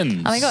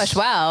 questions. Oh my gosh!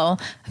 Wow.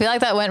 I feel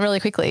like that went really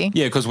quickly.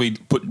 Yeah, because we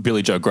put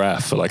Billy Joe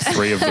Graff for like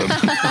 3 of them.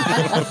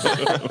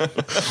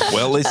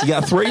 Well, at least you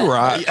got 3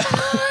 right.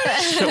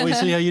 Shall we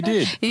see how you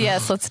did?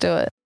 Yes, let's do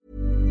it.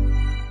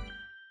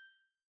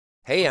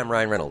 Hey, I'm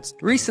Ryan Reynolds.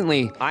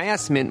 Recently, I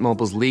asked Mint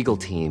Mobile's legal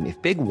team if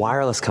big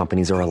wireless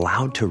companies are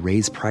allowed to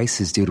raise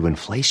prices due to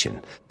inflation.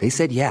 They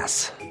said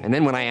yes. And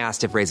then when I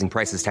asked if raising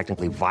prices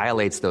technically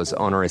violates those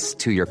onerous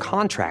 2-year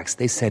contracts,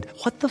 they said,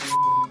 "What the f***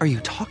 are you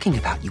talking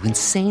about, you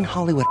insane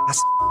Hollywood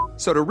ass?"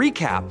 So to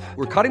recap,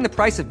 we're cutting the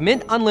price of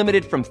Mint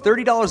Unlimited from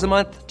 $30 a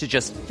month to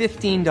just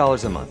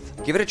 $15 a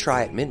month. Give it a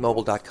try at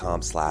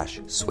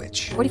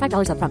mintmobile.com/switch.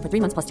 $45 up front for 3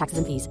 months plus taxes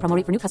and fees. Promo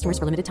rate for new customers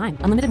for limited time.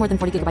 Unlimited more than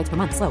 40 gigabytes per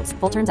month. Slows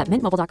full terms at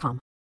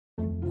mintmobile.com.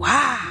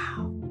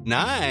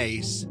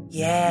 Nice.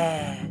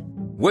 Yeah.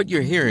 What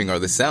you're hearing are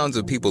the sounds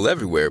of people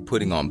everywhere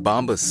putting on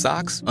Bombas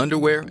socks,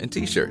 underwear, and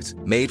T-shirts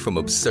made from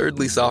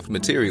absurdly soft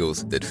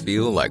materials that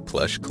feel like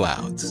plush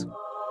clouds.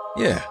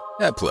 Yeah,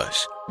 that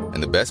plush.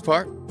 And the best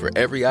part? For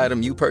every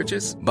item you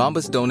purchase,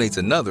 Bombas donates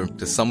another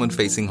to someone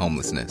facing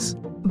homelessness.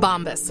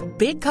 Bombas.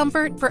 Big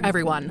comfort for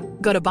everyone.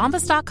 Go to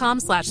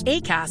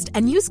bombas.com/ACAST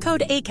and use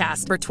code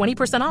ACAST for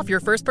 20% off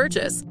your first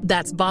purchase.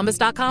 That's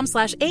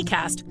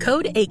bombas.com/ACAST.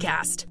 Code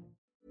ACAST.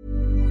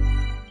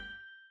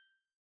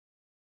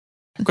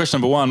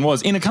 Question number 1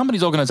 was, in a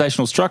company's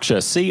organizational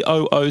structure,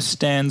 COO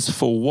stands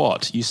for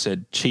what? You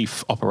said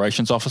Chief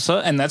Operations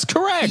Officer, and that's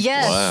correct.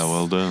 Yes. Wow,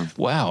 well done.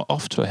 Wow,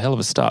 off to a hell of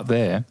a start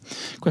there.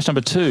 Question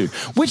number 2,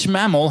 which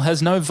mammal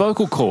has no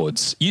vocal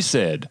cords? You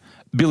said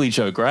Billy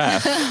Joe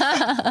Graff.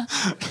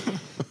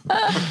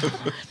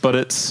 But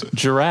it's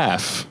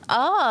giraffe.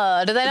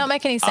 Oh, do they not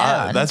make any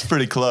sound? That's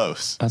pretty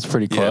close. That's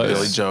pretty Yeah, close.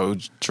 Billy Joe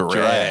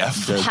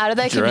Giraffe. How do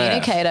they Giraffe.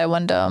 communicate, I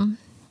wonder?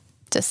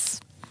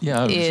 Just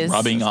Yeah, ears,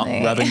 rubbing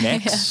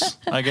necks,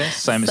 I guess.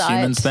 Same as Sight.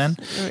 humans then.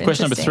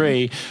 Question number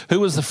 3, who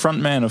was the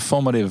frontman of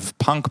formative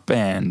punk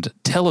band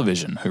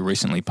Television who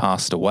recently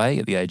passed away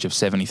at the age of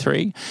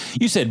 73?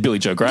 You said Billy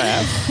Joe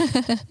Graff.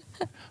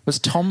 Was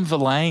Tom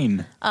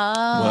Verlaine.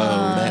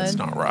 Whoa, that's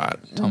not right.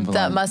 Tom Verlaine.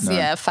 that must,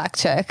 No. fact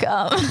check.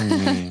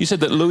 You said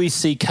that Louis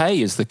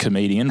C.K. is the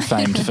comedian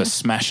famed for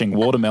smashing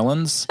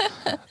watermelons,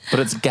 but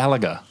it's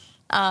Gallagher.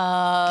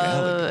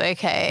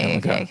 Okay.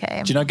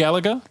 Do you know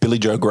Gallagher? Billy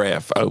Joe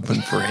Graff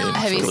opened for him.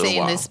 Have for a you little seen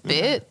while. this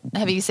bit?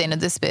 Have you seen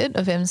this bit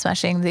of him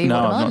smashing the No,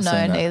 I've watermelon? not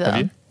seen that. neither. Have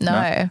you?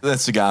 No.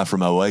 That's the guy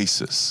from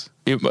Oasis.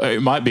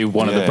 It might be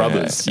one of the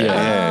brothers.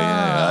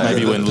 Yeah.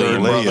 Maybe when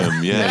Liam brother.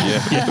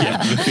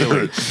 Yeah.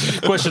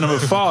 Question number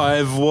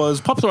 5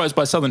 was popularized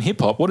by Southern hip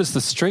hop. What is the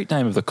street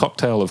name of the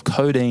cocktail of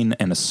codeine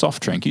and a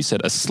soft drink? You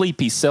said a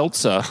sleepy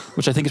seltzer,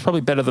 which I think is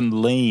probably better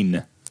than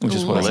lean, which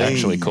is what it's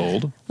actually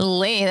called.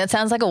 Lean. That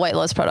sounds like a weight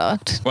loss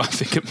product. Well, I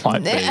think it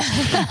might be.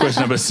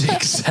 Question number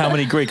 6. How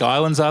many Greek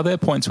islands are there?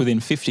 Points within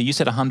 50. You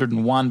said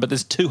 101, but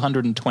there's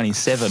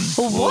 227.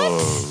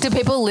 What? Do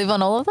people live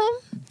on all of them?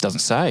 Doesn't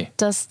say.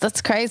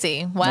 That's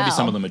crazy. Wow. Maybe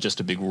some of them are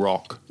just a big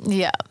rock.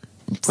 Yeah.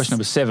 Question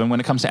number 7. When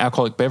it comes to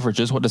alcoholic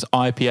beverages, what does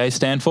IPA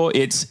stand for?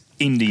 It's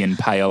Indian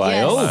Pale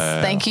Ale.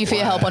 Yes. Thank you for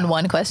your help on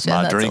one question.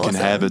 My That's drinking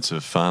awesome. habits are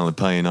finally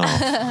paying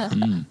off.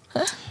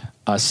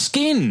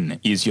 Skin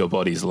is your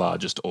body's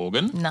largest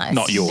organ. Nice.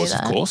 Not yours, Do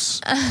of that.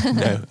 course.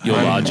 No,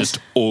 your largest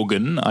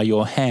organ are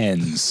your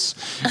hands.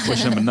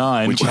 Question number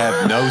 9. Which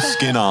have no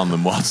skin on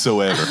them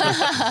whatsoever.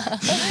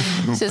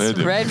 Just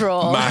red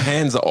roll. My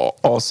hands are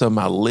also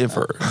my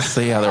liver.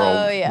 See how they're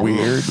all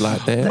weird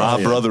like that? My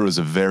brother is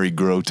a very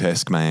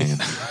grotesque man.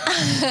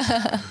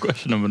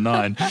 Question number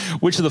 9.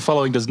 Which of the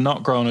following does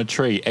not grow on a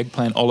tree?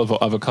 Eggplant, olive,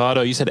 or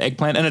avocado? You said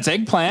eggplant, and it's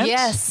eggplant.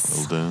 Yes.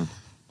 Well done.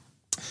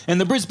 And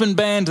the Brisbane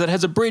band that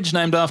has a bridge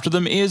named after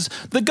them is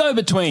the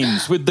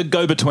Go-Betweens with the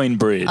Go-Between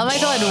Bridge. Oh my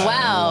God,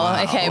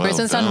 wow. Okay, well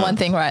Brisbane's done one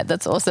thing right.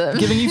 That's awesome.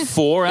 Giving you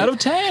 4 out of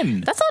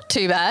 10. That's not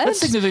too bad. That's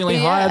significantly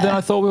higher than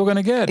I thought we were going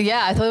to get.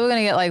 Yeah, I thought we were going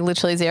to get like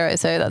literally 0,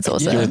 so that's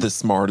awesome. You're the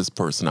smartest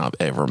person I've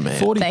ever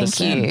met. 40%. Thank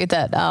you.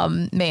 That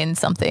means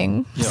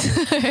something.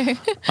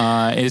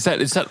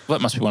 That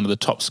must be one of the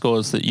top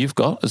scores that you've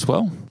got as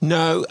well?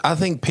 No, I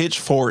think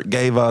Pitchfork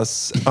gave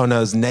us, it's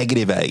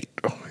 -8.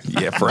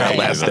 Yeah, for our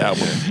last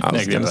album. I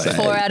was going to say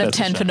 4 out of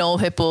 10 for Noel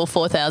Hipple,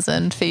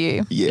 4,000 for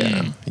you.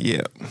 Yeah,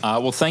 yeah.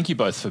 Well, thank you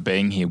both for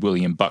being here,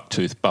 William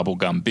Bucktooth,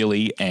 Bubblegum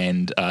Billy,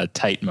 and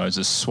Tate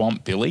Moses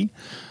Swamp Billy.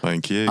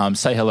 Thank you.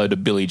 Say hello to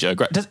Billy Joe.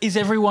 Is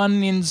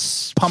everyone in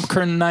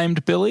Pumpkin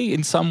named Billy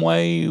in some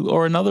way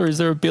or another? Is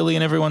there a Billy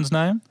in everyone's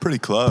name? Pretty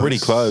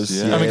close.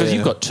 Yeah. I mean, because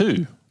you've got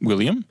 2.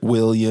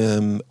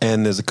 William,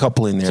 and there's a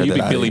couple in there. So you'd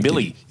that be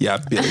Billy. Yeah,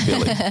 Billy.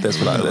 That's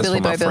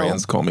what my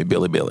friends call me,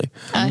 Billy. Okay.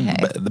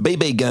 The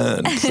BB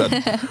gun. So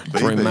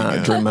drink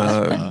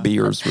my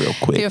beers real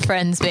quick. Your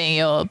friends being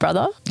your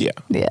brother? Yeah.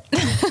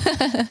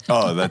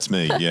 Oh, that's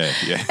me. Yeah.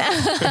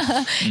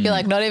 You're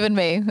like, not even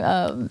me.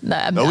 No,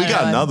 we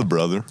got another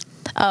brother.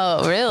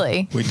 Oh,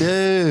 really? We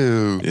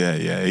do.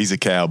 Yeah. He's a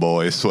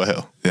cowboy as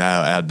well.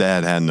 Our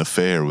dad had an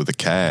affair with a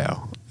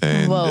cow.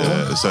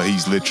 And so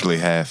he's literally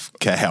half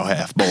cow,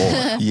 half boy.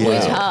 Yeah.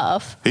 Which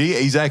half?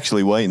 He's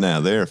actually waiting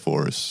out there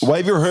for us.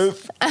 Wave your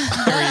hoof. There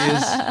he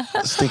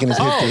is, sticking his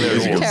hip through.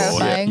 There's a good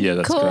boy. Yeah,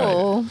 that's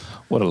cool. Great.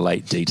 What a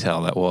late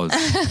detail that was.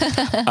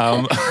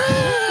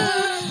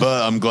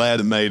 But I'm glad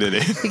it made it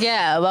in.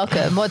 Yeah,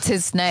 welcome. What's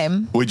his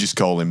name? We just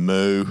call him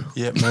Moo.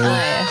 Yeah, Moo. Oh,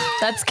 yeah.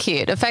 That's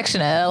cute.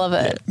 Affectionate. I love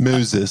it. Yeah.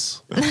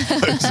 Moses.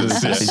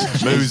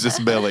 Moses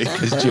Billy.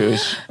 He's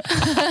Jewish.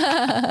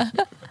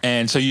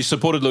 And so you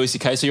supported Louis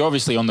C.K., so you're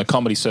obviously on the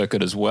comedy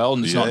circuit as well,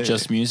 and it's not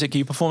just music. Are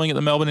you performing at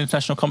the Melbourne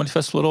International Comedy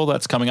Festival at all?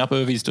 That's coming up.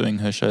 Urvi's doing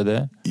her show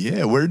there.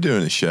 Yeah, we're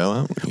doing a show,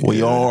 aren't we?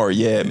 We are,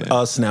 yeah.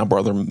 Us and our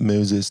brother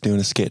Moses doing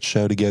a sketch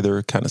show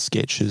together, kind of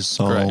sketches,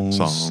 songs.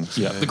 Great songs.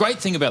 Yeah. The great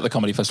thing about the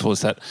comedy festival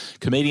is that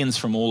comedians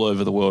from all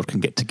over the world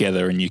can get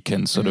together and you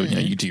can sort of,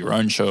 you do your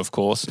own show, of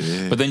course,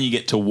 but then you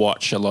get to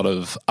watch a lot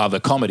of other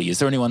comedy. Is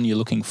there anyone you're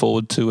looking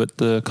forward to at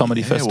the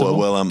comedy festival?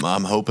 Well,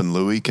 I'm hoping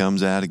Louis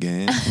comes out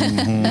again.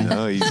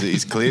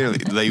 He's clearly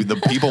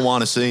the people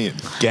want to see him.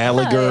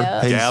 Gallagher,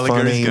 he's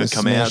going to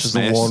come out,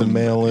 smash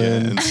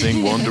watermelon, and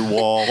sing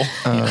Wonderwall.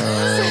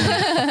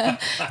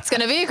 It's going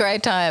to be a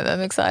great time.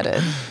 I'm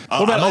excited.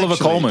 What about Oliver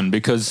Coleman?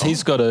 Because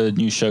he's got a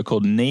new show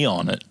called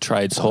Neon at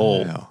Trades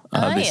Hall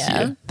this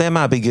year. That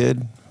might be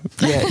good.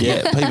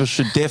 Yeah. People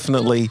should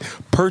definitely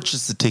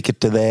purchase a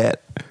ticket to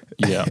that.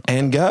 Yeah,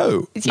 and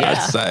go. Yeah.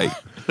 I'd say.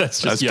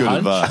 That's good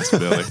advice,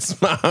 Billy.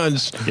 That's my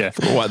hunch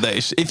for what they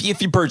should.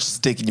 If you purchase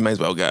a ticket, you may as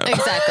well go.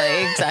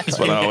 Exactly. That's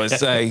what I always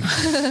say.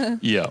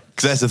 Yeah.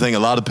 Because that's the thing. A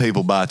lot of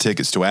people buy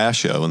tickets to our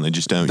show and they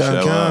just don't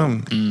show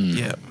come. up.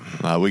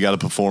 Yeah. We got to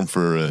perform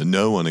for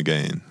no one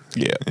again.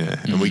 Yeah.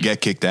 And we get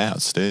kicked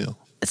out still.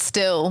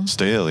 Still,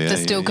 yeah.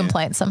 Just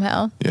complaints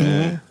somehow.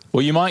 Yeah.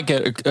 Well, you might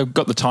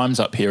got the times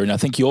up here, and I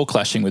think you're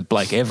clashing with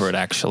Blake Everett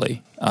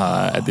actually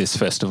at this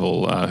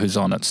festival, who's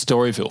on at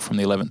Storyville from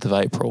the 11th of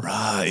April.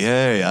 Right,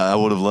 yeah, I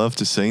would have loved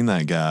to seen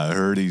that guy. I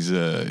heard he's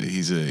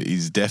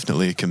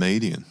definitely a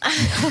comedian,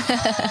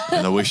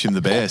 and I wish him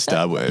the best.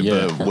 But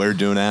we're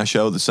doing our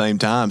show at the same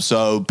time,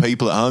 so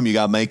people at home, you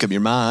got to make up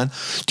your mind.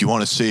 Do you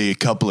want to see a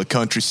couple of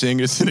country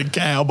singers and a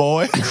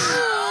cowboy?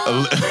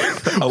 Or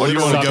do you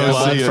want to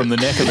go see from the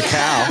neck of the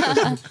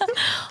cow?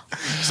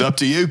 It's up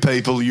to you,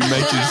 people. You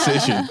make your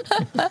decision.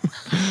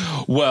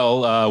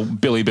 Well,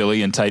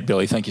 Billy and Tate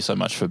Billy, thank you so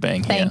much for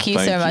being here. Thank you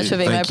so much for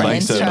being my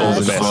brains trust. All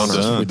the best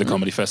Well with the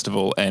comedy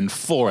festival, and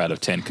 4 out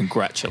of 10.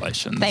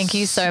 Congratulations. Thank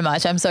you so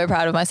much. I'm so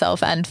proud of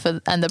myself and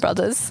the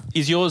brothers.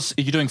 Is yours?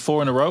 Are you doing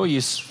 4 in a row? Or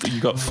you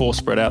got 4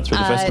 spread out through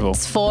the festival?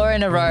 It's 4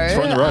 in a row.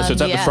 4 in a row. So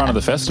it's at the front of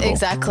the festival.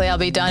 Exactly. I'll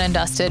be done and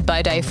dusted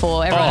by day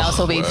 4. Everyone else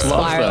will be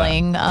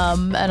spiraling,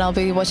 and I'll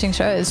be watching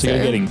shows. So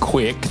you're getting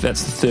quick.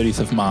 That's the 30th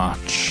of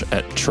March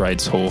at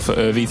Trades Hall for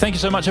Urvi. Thank you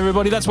so much,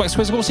 everybody. That's Wax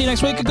Quizzical. We'll see you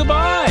next week.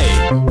 Goodbye.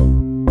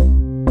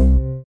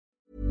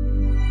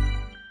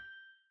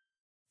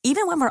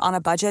 Even when we're on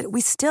a budget,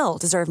 we still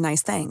deserve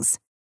nice things.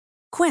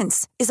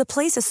 Quince is a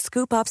place to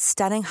scoop up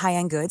stunning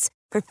high-end goods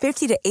for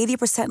 50 to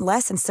 80%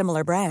 less than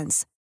similar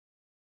brands.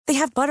 They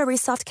have buttery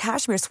soft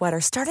cashmere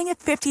sweaters starting at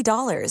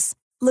 $50,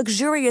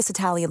 luxurious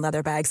Italian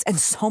leather bags, and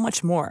so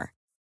much more.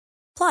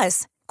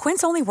 Plus,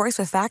 Quince only works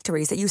with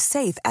factories that use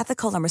safe,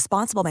 ethical, and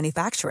responsible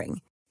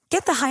manufacturing.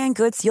 Get the high-end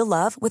goods you'll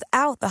love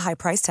without the high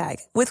price tag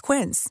with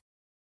Quince.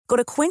 Go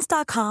to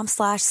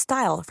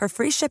quince.com/style for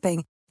free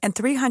shipping and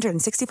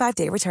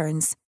 365-day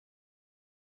returns.